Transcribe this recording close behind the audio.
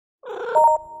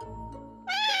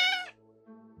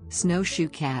Snowshoe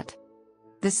cat.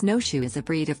 The snowshoe is a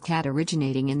breed of cat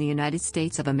originating in the United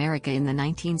States of America in the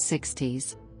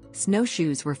 1960s.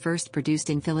 Snowshoes were first produced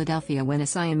in Philadelphia when a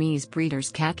Siamese breeder's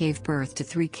cat gave birth to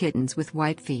 3 kittens with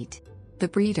white feet. The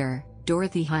breeder,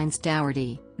 Dorothy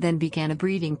Hinds-Daugherty, then began a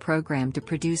breeding program to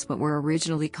produce what were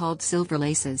originally called silver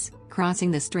laces,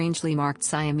 crossing the strangely marked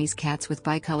Siamese cats with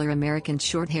bicolor American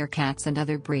Shorthair cats and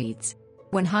other breeds.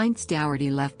 When Hinds-Daugherty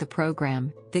left the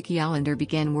program, Vikki Olander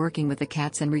began working with the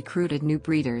cats and recruited new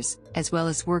breeders, as well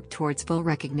as worked towards full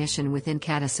recognition within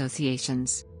cat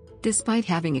associations. Despite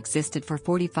having existed for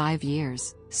 45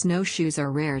 years, snowshoes are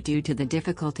rare due to the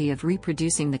difficulty of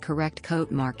reproducing the correct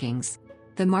coat markings.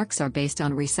 The marks are based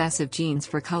on recessive genes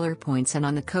for color points and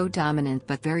on the co-dominant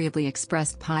but variably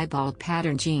expressed piebald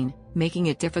pattern gene, making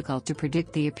it difficult to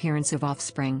predict the appearance of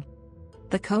offspring.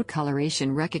 The coat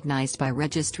coloration recognized by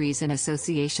registries and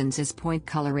associations is point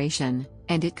coloration,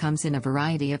 and it comes in a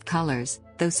variety of colors,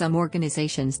 though some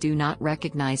organizations do not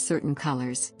recognize certain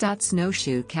colors.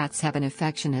 Snowshoe cats have an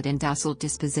affectionate and docile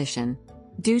disposition.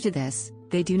 Due to this,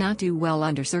 they do not do well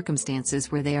under circumstances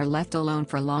where they are left alone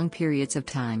for long periods of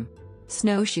time.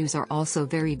 Snowshoes are also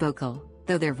very vocal,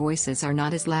 though their voices are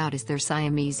not as loud as their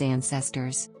Siamese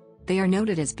ancestors. They are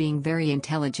noted as being very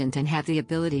intelligent and have the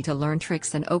ability to learn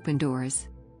tricks and open doors.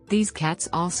 These cats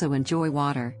also enjoy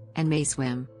water, and may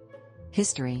swim.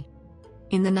 History.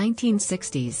 In the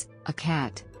 1960s, a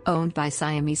cat, owned by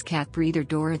Siamese cat breeder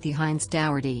Dorothy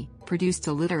Hinds-Daugherty, produced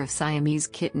a litter of Siamese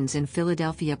kittens in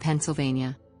Philadelphia,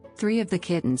 Pennsylvania. 3 of the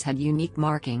kittens had unique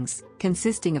markings,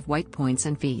 consisting of white points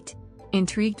and feet.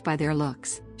 Intrigued by their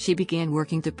looks, she began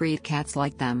working to breed cats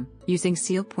like them, using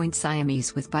seal point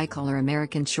Siamese with bicolor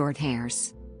American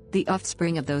Shorthairs. The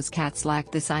offspring of those cats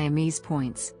lacked the Siamese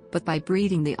points, but by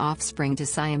breeding the offspring to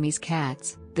Siamese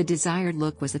cats, the desired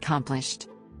look was accomplished.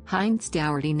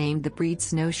 Hinds-Daugherty named the breed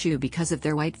Snowshoe because of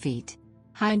their white feet.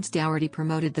 Hinds-Daugherty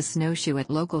promoted the snowshoe at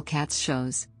local cats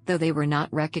shows, though they were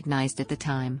not recognized at the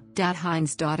time.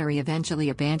 Hinds-Daugherty eventually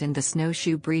abandoned the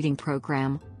snowshoe breeding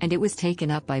program, and it was taken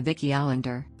up by Vikki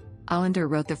Olander. Olander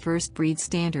wrote the first breed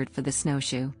standard for the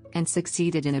snowshoe, and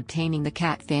succeeded in obtaining the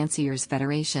Cat Fanciers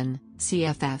Federation,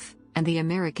 CFF, and the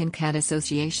American Cat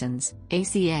Association's,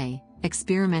 ACA,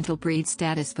 experimental breed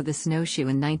status for the snowshoe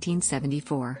in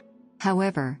 1974.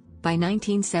 However, by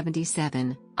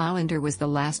 1977, Olander was the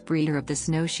last breeder of the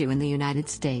snowshoe in the United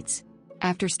States.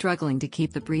 After struggling to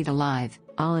keep the breed alive,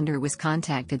 Olander was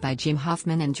contacted by Jim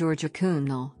Hoffman and Georgia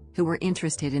Kuhnel, who were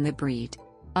interested in the breed.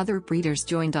 Other breeders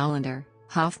joined Olander,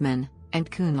 Hoffman, and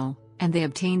Kuhnel, and they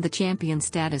obtained the champion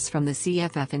status from the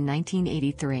CFF in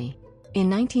 1983. In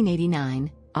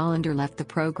 1989, Olander left the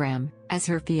program, as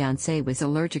her fiancé was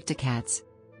allergic to cats.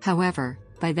 However,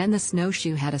 by then the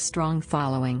snowshoe had a strong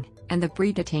following, and the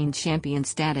breed attained champion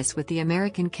status with the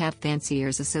American Cat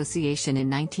Fanciers Association in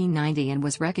 1990 and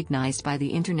was recognized by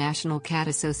the International Cat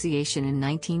Association in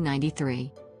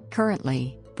 1993.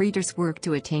 Currently, breeders work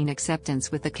to attain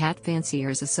acceptance with the Cat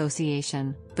Fanciers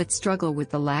Association, but struggle with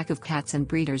the lack of cats and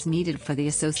breeders needed for the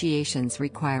association's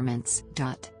requirements.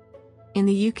 In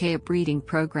the UK, a breeding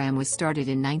program was started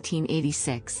in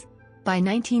 1986. By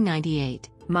 1998,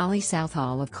 Molly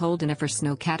Southall of Coldenaffer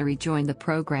Snowcattery joined the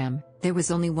program. There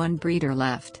was only one breeder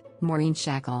left, Maureen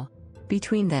Shackle.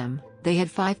 Between them, they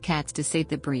had 5 cats to save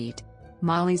the breed.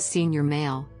 Molly's senior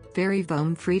male,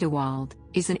 Friedewald,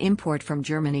 is an import from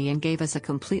Germany and gave us a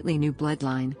completely new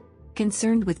bloodline.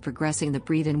 Concerned with progressing the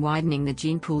breed and widening the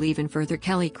gene pool even further,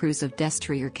 Kelly Cruz of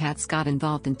Destrier Cats got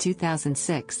involved in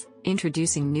 2006,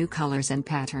 introducing new colors and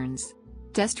patterns.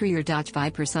 Destrier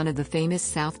Viper, son of the famous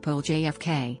South Pole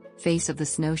JFK, face of the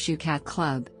Snowshoe Cat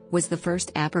Club, was the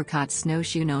first apricot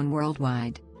snowshoe known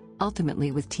worldwide.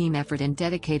 Ultimately, with team effort and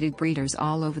dedicated breeders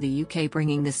all over the UK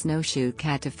bringing the snowshoe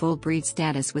cat to full breed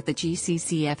status, with the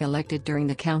GCCF elected during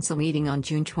the council meeting on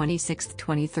June 26,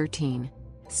 2013.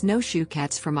 Snowshoe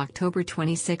cats from October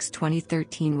 26,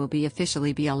 2013 will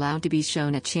officially be allowed to be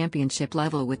shown at championship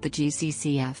level with the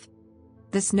GCCF.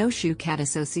 The Snowshoe Cat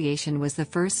Association was the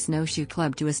first snowshoe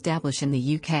club to establish in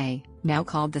the UK, now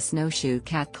called the Snowshoe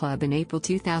Cat Club. In April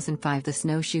 2005, the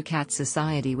Snowshoe Cat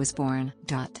Society was born.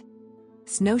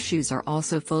 Snowshoes are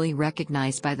also fully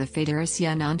recognized by the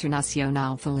Fédération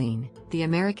Internationale Féline, the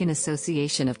American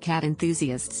Association of Cat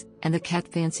Enthusiasts, and the Cat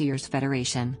Fanciers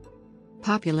Federation.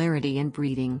 Popularity and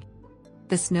breeding.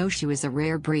 The snowshoe is a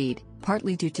rare breed,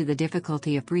 partly due to the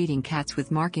difficulty of breeding cats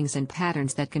with markings and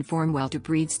patterns that conform well to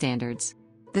breed standards.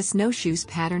 The snowshoe's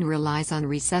pattern relies on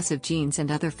recessive genes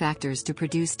and other factors to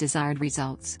produce desired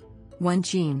results. One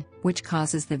gene, which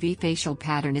causes the V facial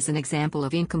pattern, is an example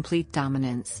of incomplete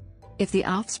dominance. If the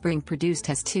offspring produced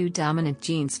has 2 dominant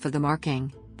genes for the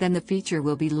marking, then the feature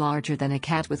will be larger than a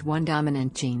cat with one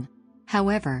dominant gene.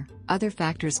 However, other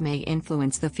factors may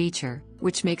influence the feature,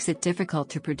 which makes it difficult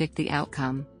to predict the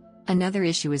outcome. Another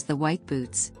issue is the white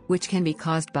boots, which can be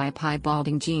caused by a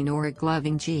piebalding gene or a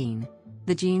gloving gene.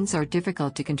 The genes are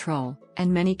difficult to control,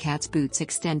 and many cats' boots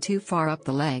extend too far up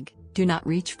the leg, do not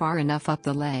reach far enough up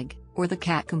the leg, or the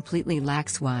cat completely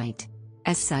lacks white.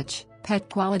 As such, pet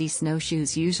quality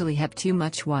snowshoes usually have too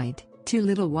much white, too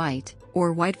little white,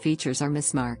 or white features are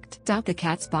mismarked. The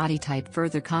cat's body type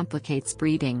further complicates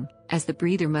breeding, as the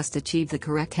breeder must achieve the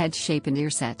correct head shape and ear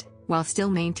set, while still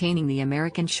maintaining the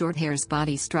American Shorthair's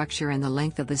body structure and the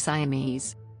length of the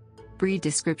Siamese. Breed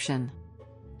description.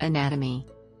 Anatomy.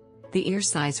 The ear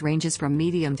size ranges from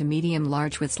medium to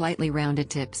medium-large with slightly rounded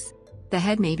tips. The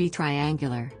head may be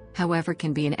triangular, however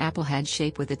can be an apple head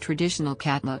shape with a traditional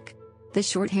cat look. The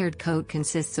short-haired coat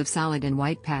consists of solid and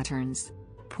white patterns.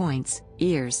 Points,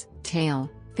 ears, tail,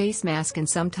 face mask and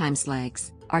sometimes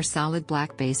legs, are solid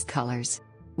black-based colors.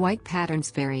 White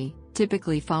patterns vary,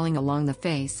 typically falling along the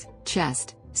face,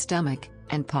 chest, stomach,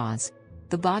 and paws.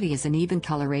 The body is an even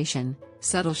coloration,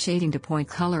 subtle shading to point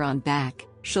color on back,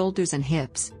 shoulders and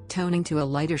hips, toning to a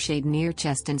lighter shade near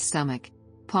chest and stomach.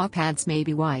 Paw pads may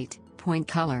be white, point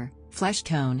color, flesh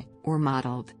tone, or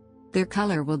mottled. Their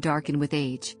color will darken with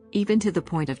age, even to the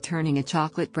point of turning a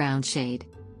chocolate brown shade.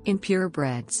 In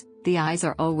purebreds, the eyes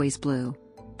are always blue.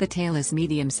 The tail is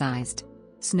medium-sized.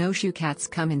 Snowshoe cats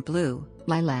come in blue,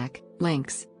 lilac,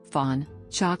 lynx, fawn,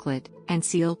 chocolate, and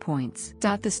seal points.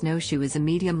 The snowshoe is a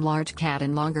medium-large cat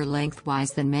and longer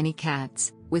lengthwise than many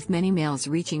cats, with many males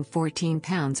reaching 14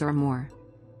 pounds or more.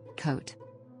 Coat.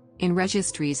 In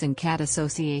registries and cat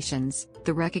associations,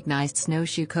 the recognized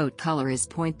snowshoe coat color is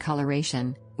point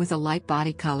coloration, with a light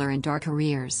body color and darker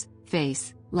ears,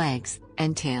 face, legs,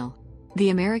 and tail. The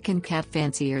American Cat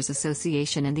Fanciers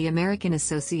Association and the American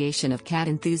Association of Cat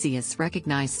Enthusiasts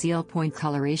recognize seal point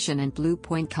coloration and blue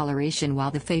point coloration, while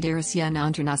the Fédération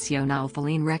Internationale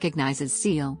Feline recognizes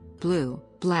seal, blue,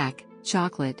 black,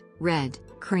 chocolate, red,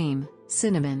 cream,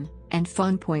 cinnamon, and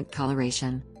fawn point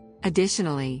coloration.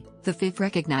 Additionally, the FIF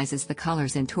recognizes the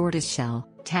colors in tortoiseshell,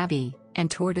 tabby, and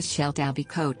tortoiseshell tabby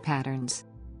coat patterns.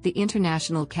 The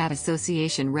International Cat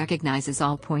Association recognizes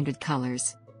all pointed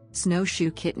colors.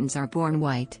 Snowshoe kittens are born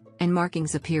white, and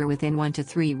markings appear within 1 to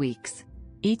 3 weeks.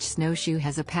 Each snowshoe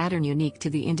has a pattern unique to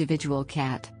the individual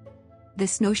cat. The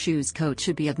snowshoe's coat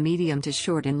should be of medium to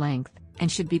short in length,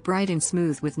 and should be bright and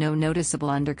smooth with no noticeable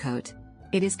undercoat.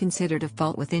 It is considered a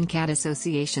fault within cat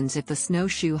associations if the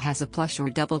snowshoe has a plush or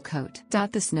double coat.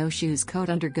 The snowshoe's coat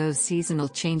undergoes seasonal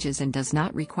changes and does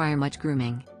not require much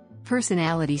grooming.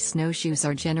 Personality. Snowshoes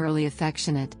are generally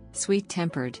affectionate,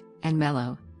 sweet-tempered, and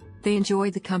mellow. They enjoy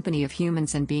the company of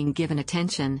humans and being given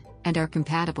attention, and are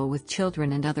compatible with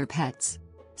children and other pets.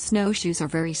 Snowshoes are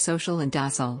very social and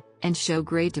docile, and show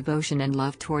great devotion and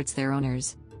love towards their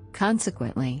owners.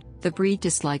 Consequently, the breed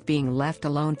dislike being left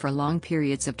alone for long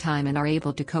periods of time and are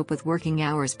able to cope with working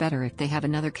hours better if they have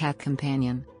another cat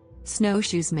companion.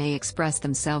 Snowshoes may express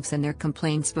themselves and their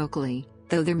complaints vocally,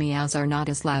 though their meows are not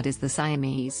as loud as the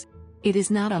Siamese. It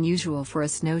is not unusual for a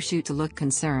snowshoe to look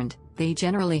concerned. They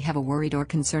generally have a worried or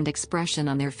concerned expression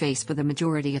on their face for the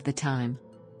majority of the time.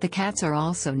 The cats are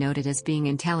also noted as being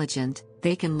intelligent.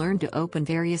 They can learn to open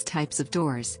various types of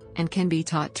doors, and can be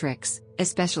taught tricks,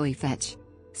 especially fetch.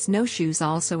 Snowshoes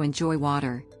also enjoy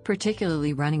water,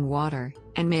 particularly running water,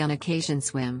 and may on occasion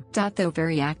swim. Though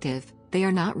very active, they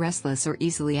are not restless or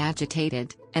easily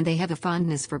agitated, and they have a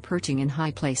fondness for perching in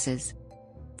high places.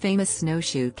 Famous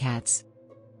snowshoe cats.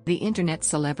 The internet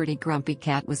celebrity Grumpy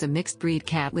Cat was a mixed-breed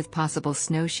cat with possible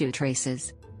snowshoe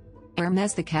traces.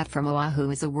 Hermes the cat from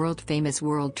Oahu is a world-famous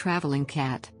world-traveling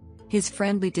cat. His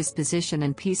friendly disposition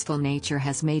and peaceful nature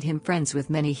has made him friends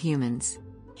with many humans.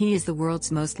 He is the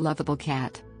world's most lovable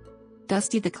cat.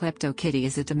 Dusty the Klepto Kitty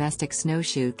is a domestic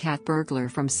snowshoe cat burglar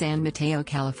from San Mateo,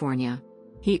 California.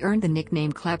 He earned the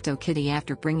nickname Klepto Kitty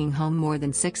after bringing home more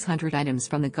than 600 items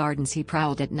from the gardens he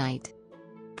prowled at night.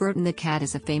 Burton the cat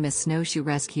is a famous snowshoe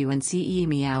rescue and CE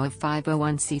Meow of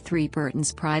 501c3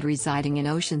 Burton's Pride residing in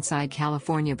Oceanside,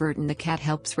 California. Burton the cat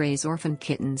helps raise orphaned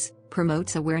kittens,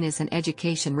 promotes awareness and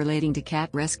education relating to cat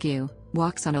rescue,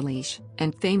 walks on a leash,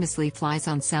 and famously flies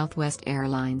on Southwest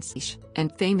Airlines.